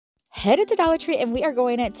headed to Dollar Tree and we are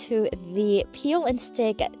going to the peel and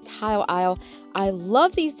stick tile aisle. I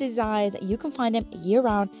love these designs. You can find them year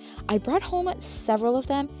round. I brought home several of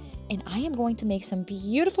them and I am going to make some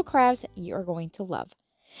beautiful crafts you're going to love.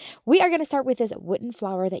 We are going to start with this wooden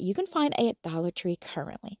flower that you can find at Dollar Tree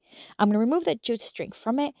currently. I'm going to remove the jute string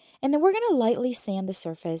from it and then we're going to lightly sand the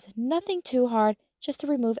surface. Nothing too hard, just to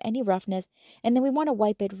remove any roughness. And then we want to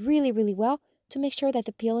wipe it really, really well to make sure that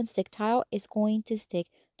the peel and stick tile is going to stick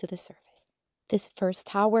to the surface. This first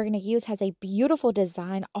tile we're going to use has a beautiful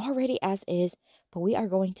design already as is, but we are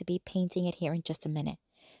going to be painting it here in just a minute.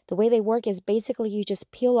 The way they work is basically you just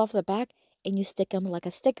peel off the back and you stick them like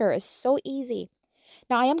a sticker. It's so easy.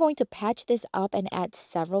 Now I am going to patch this up and add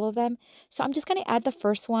several of them. So I'm just going to add the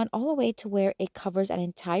first one all the way to where it covers an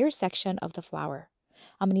entire section of the flower.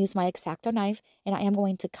 I'm going to use my X-Acto knife and I am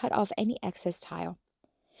going to cut off any excess tile.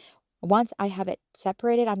 Once I have it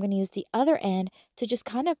separated, I'm going to use the other end to just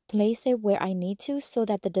kind of place it where I need to so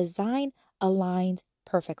that the design aligns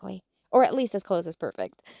perfectly, or at least as close as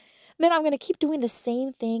perfect. Then I'm going to keep doing the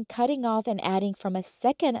same thing, cutting off and adding from a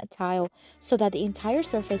second tile so that the entire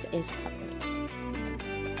surface is covered.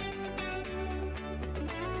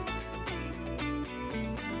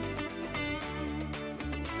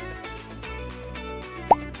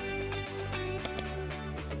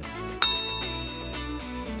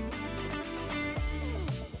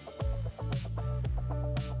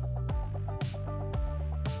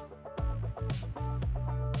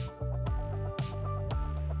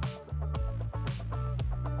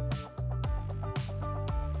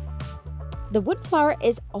 The wood flower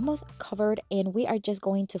is almost covered and we are just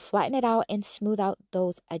going to flatten it out and smooth out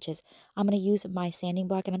those edges. I'm going to use my sanding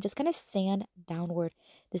block and I'm just going to sand downward.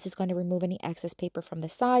 This is going to remove any excess paper from the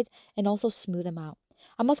sides and also smooth them out.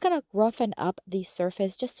 I'm just going to roughen up the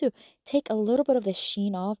surface just to take a little bit of the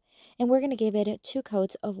sheen off, and we're going to give it 2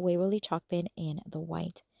 coats of Waverly chalk paint in the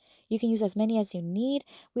white. You can use as many as you need.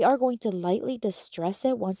 We are going to lightly distress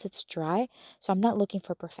it once it's dry, so I'm not looking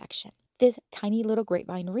for perfection. This tiny little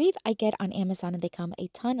grapevine wreath I get on Amazon and they come a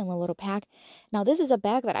ton in a little pack. Now this is a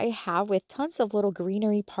bag that I have with tons of little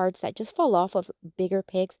greenery parts that just fall off of bigger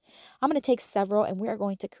picks. I'm going to take several and we are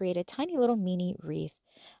going to create a tiny little mini wreath.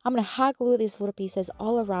 I'm going to hot glue these little pieces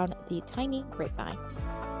all around the tiny grapevine.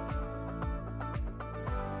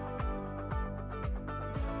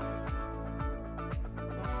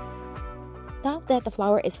 Now that the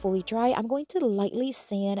flower is fully dry, I'm going to lightly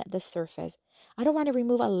sand the surface. I don't want to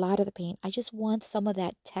remove a lot of the paint. I just want some of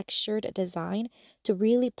that textured design to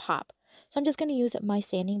really pop. So I'm just going to use my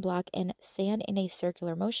sanding block and sand in a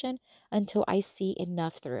circular motion until I see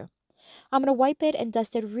enough through. I'm going to wipe it and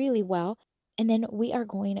dust it really well. And then we are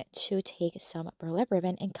going to take some burlap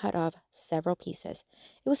ribbon and cut off several pieces.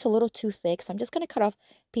 It was a little too thick, so I'm just going to cut off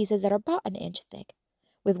pieces that are about 1 inch thick.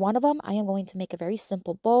 With one of them, I am going to make a very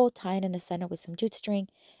simple bow, tie it in the center with some jute string,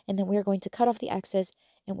 and then we are going to cut off the excess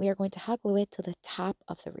and we are going to hot glue it to the top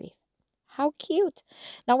of the wreath. How cute!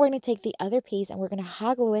 Now we're going to take the other piece and we're going to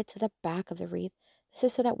hot glue it to the back of the wreath. This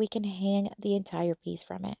is so that we can hang the entire piece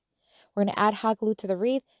from it. We're going to add hot glue to the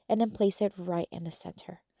wreath and then place it right in the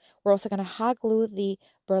center. We're also going to hot glue the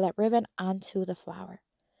burlap ribbon onto the flower.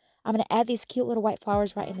 I'm going to add these cute little white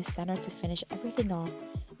flowers right in the center to finish everything off.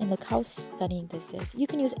 And look how stunning this is. You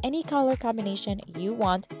can use any color combination you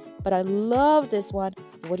want, but I love this one.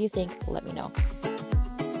 What do you think? Let me know.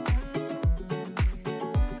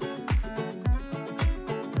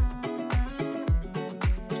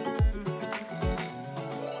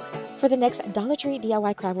 For the next Dollar Tree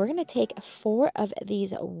DIY craft, we're going to take 4 of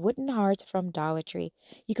these wooden hearts from Dollar Tree.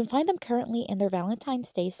 You can find them currently in their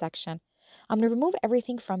Valentine's Day section. I'm going to remove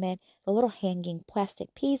everything from it, the little hanging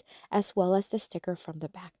plastic piece, as well as the sticker from the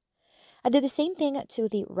back. I did the same thing to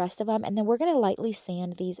the rest of them, and then we're going to lightly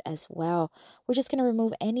sand these as well. We're just going to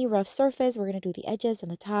remove any rough surface. We're going to do the edges and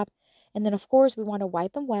the top. And then, of course, we want to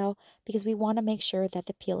wipe them well because we want to make sure that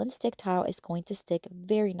the peel and stick tile is going to stick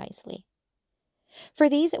very nicely. For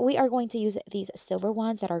these, we are going to use these silver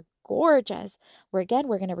ones that are gorgeous. We're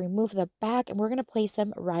going to remove the back and we're going to place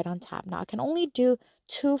them right on top. Now, I can only do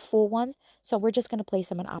 2 full ones, so we're just going to place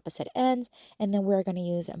them on opposite ends. And then we're going to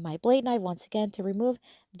use my blade knife once again to remove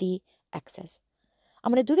the excess.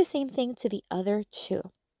 I'm going to do the same thing to the other 2.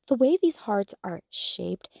 The way these hearts are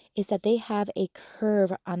shaped is that they have a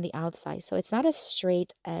curve on the outside, so it's not a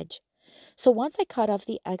straight edge. So once I cut off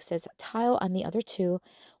the excess tile on the other 2,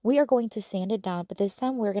 we are going to sand it down, but this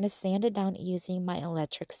time we're going to sand it down using my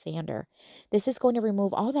electric sander. This is going to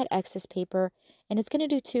remove all that excess paper, and it's going to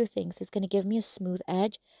do 2 things. It's going to give me a smooth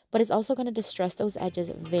edge, but it's also going to distress those edges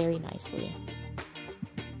very nicely.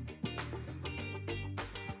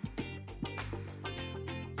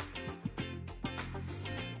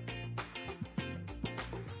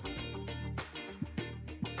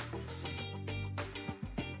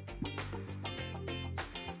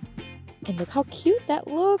 And look how cute that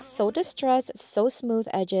looks. So distressed, so smooth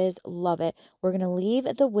edges. Love it. We're going to leave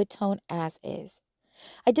the wood tone as is.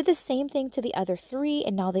 I did the same thing to the other three,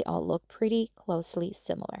 and now they all look pretty closely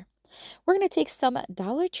similar. We're going to take some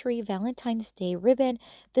Dollar Tree Valentine's Day ribbon.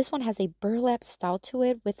 This one has a burlap style to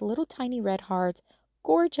it with little tiny red hearts.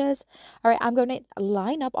 Gorgeous. All right, I'm going to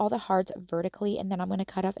line up all the hearts vertically, and then I'm going to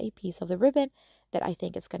cut off a piece of the ribbon that I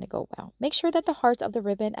think is going to go well. Make sure that the hearts of the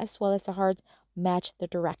ribbon as well as the hearts match the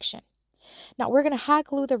direction. Now we're going to hot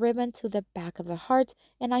glue the ribbon to the back of the heart,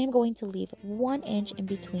 and I am going to leave 1 inch in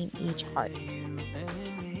between each heart.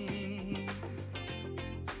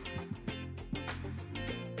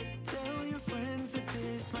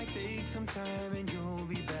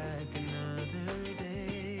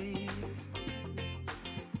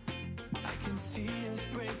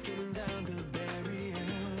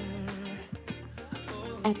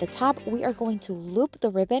 At the top, we are going to loop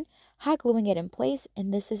the ribbon, hot gluing it in place,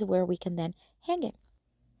 and this is where we can then hang it.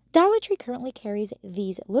 Dollar Tree currently carries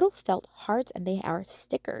these little felt hearts, and they are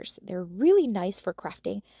stickers. They're really nice for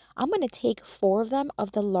crafting. I'm going to take 4 of them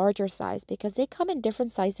of the larger size because they come in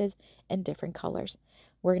different sizes and different colors.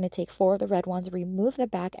 We're going to take 4 of the red ones, remove the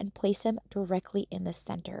back, and place them directly in the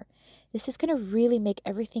center. This is going to really make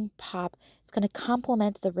everything pop. It's going to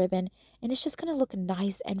complement the ribbon, and it's just going to look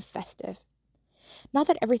nice and festive. Now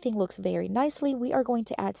that everything looks very nicely, we are going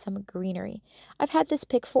to add some greenery. I've had this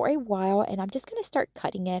pick for a while, and I'm just going to start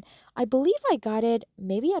cutting it. I believe I got it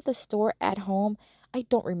maybe at the store at home. I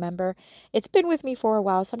don't remember. It's been with me for a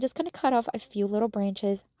while, so I'm just going to cut off a few little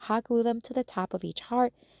branches, hot glue them to the top of each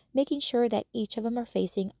heart, making sure that each of them are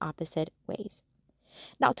facing opposite ways.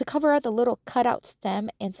 Now to cover up the little cutout stem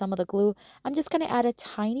and some of the glue, I'm just going to add a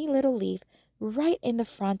tiny little leaf right in the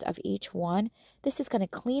front of each one. This is going to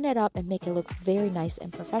clean it up and make it look very nice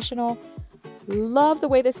and professional. Love the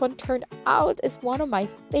way this one turned out. It's one of my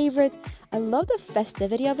favorites. I love the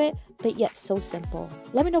festivity of it, but yet so simple.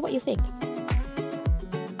 Let me know what you think.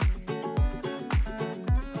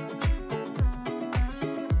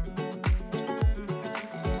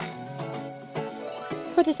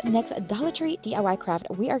 For this next Dollar Tree DIY craft,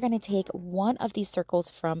 we are going to take one of these circles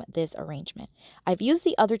from this arrangement. I've used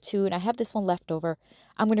the other 2 and I have this one left over.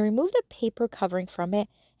 I'm going to remove the paper covering from it,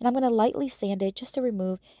 and I'm going to lightly sand it just to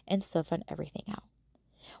remove and soften everything out.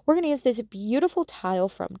 We're going to use this beautiful tile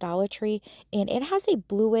from Dollar Tree, and it has a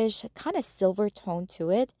bluish kind of silver tone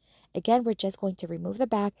to it. Again, we're just going to remove the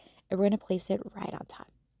back and we're going to place it right on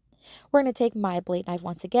top. We're going to take my blade knife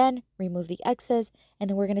once again, remove the excess, and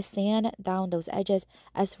then we're going to sand down those edges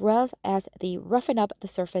as well as roughen up the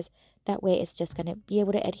surface. That way it's just going to be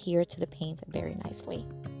able to adhere to the paint very nicely.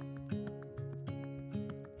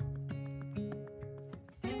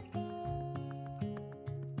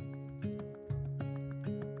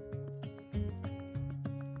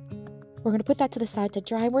 We're going to put that to the side to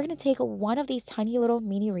dry. We're going to take one of these tiny little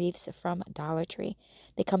mini wreaths from Dollar Tree.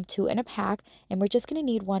 They come 2 in a pack, and we're just going to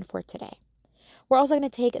need 1 for today. We're also going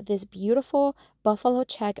to take this beautiful buffalo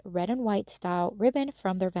check red and white style ribbon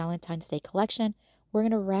from their Valentine's Day collection. We're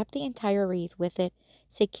going to wrap the entire wreath with it,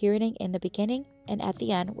 securing it in the beginning and at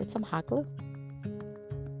the end with some hot glue.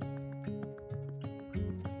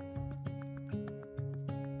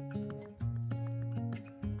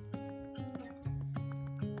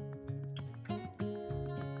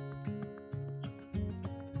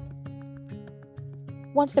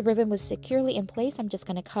 Once the ribbon was securely in place, I'm just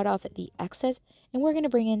going to cut off the excess, and we're going to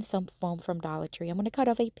bring in some foam from Dollar Tree. I'm going to cut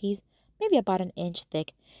off a piece, maybe about 1 inch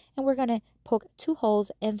thick, and we're going to poke 2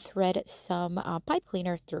 holes and thread some pipe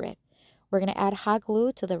cleaner through it. We're going to add hot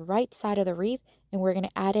glue to the right side of the wreath, and we're going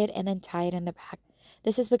to add it and then tie it in the back.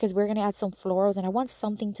 This is because we're going to add some florals, and I want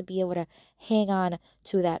something to be able to hang on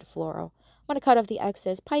to that floral. I'm going to cut off the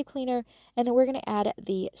excess pipe cleaner, and then we're going to add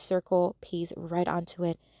the circle piece right onto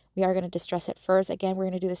it. We are going to distress it first. Again, we're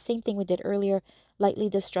going to do the same thing we did earlier. Lightly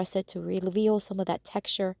distress it to reveal some of that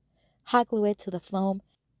texture. Hot glue it to the foam.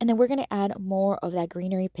 And then we're going to add more of that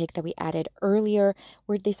greenery pick that we added earlier,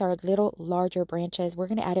 where these are little larger branches. We're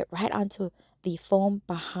going to add it right onto the foam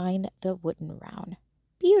behind the wooden round.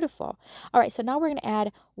 Beautiful. All right, so now we're going to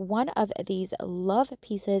add one of these love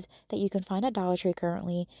pieces that you can find at Dollar Tree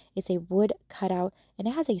currently. It's a wood cutout, and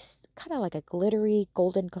it has a kind of like a glittery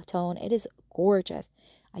golden tone. It is gorgeous.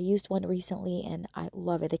 I used one recently, and I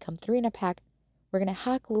love it. They come 3 in a pack. We're going to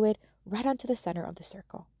hot glue it right onto the center of the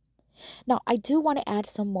circle. Now, I do want to add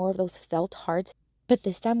some more of those felt hearts, but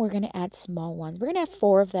this time we're going to add small ones. We're going to have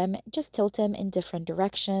 4 of them, just tilt them in different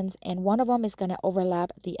directions, and one of them is going to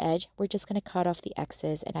overlap the edge. We're just going to cut off the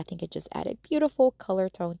excess, and I think it just added beautiful color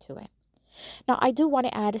tone to it. Now, I do want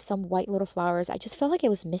to add some white little flowers. I just felt like it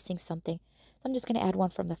was missing something. So I'm just going to add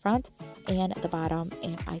one from the front and the bottom,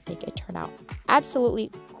 and I think it turned out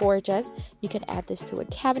absolutely gorgeous. You can add this to a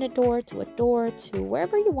cabinet door, to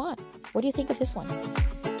wherever you want. What do you think of this one?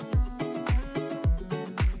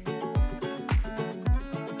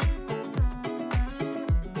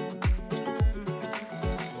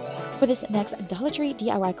 For this next Dollar Tree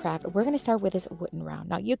DIY craft, we're going to start with this wooden round.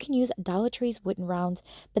 Now, you can use Dollar Tree's wooden rounds,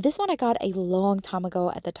 but this one I got a long time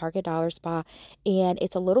ago at the Target Dollar Spa, and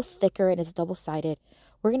it's a little thicker and it's double-sided.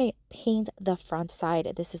 We're going to paint the front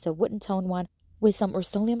side. This is the wooden tone one with some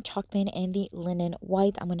Rust-Oleum chalk paint and the linen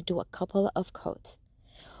white. I'm going to do a couple of coats.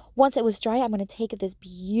 Once it was dry, I'm going to take this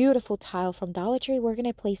beautiful tile from Dollar Tree. We're going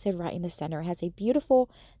to place it right in the center. It has a beautiful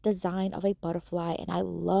design of a butterfly, and I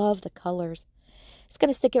love the colors. It's going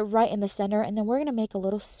to stick it right in the center, and then we're going to make a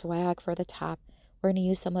little swag for the top. We're going to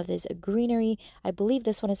use some of this greenery. I believe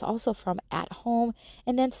this one is also from At Home,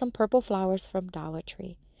 and then some purple flowers from Dollar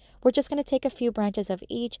Tree. We're just going to take a few branches of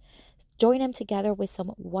each, join them together with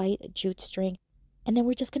some white jute string, and then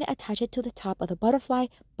we're just going to attach it to the top of the butterfly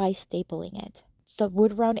by stapling it. The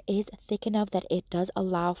wood round is thick enough that it does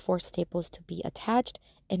allow for staples to be attached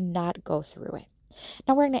and not go through it.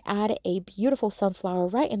 Now we're going to add a beautiful sunflower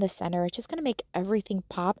right in the center. It's just going to make everything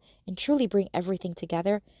pop and truly bring everything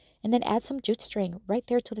together. And then add some jute string right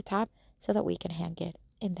there to the top so that we can hang it.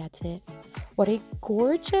 And that's it. What a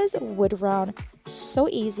gorgeous wood round. So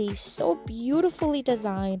easy, so beautifully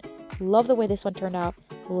designed. Love the way this one turned out.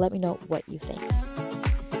 Let me know what you think.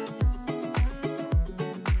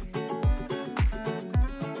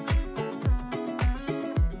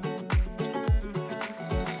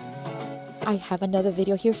 I have another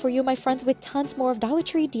video here for you, my friends, with tons more of Dollar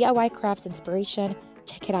Tree DIY crafts inspiration.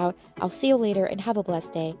 Check it out. I'll see you later and have a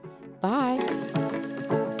blessed day. Bye.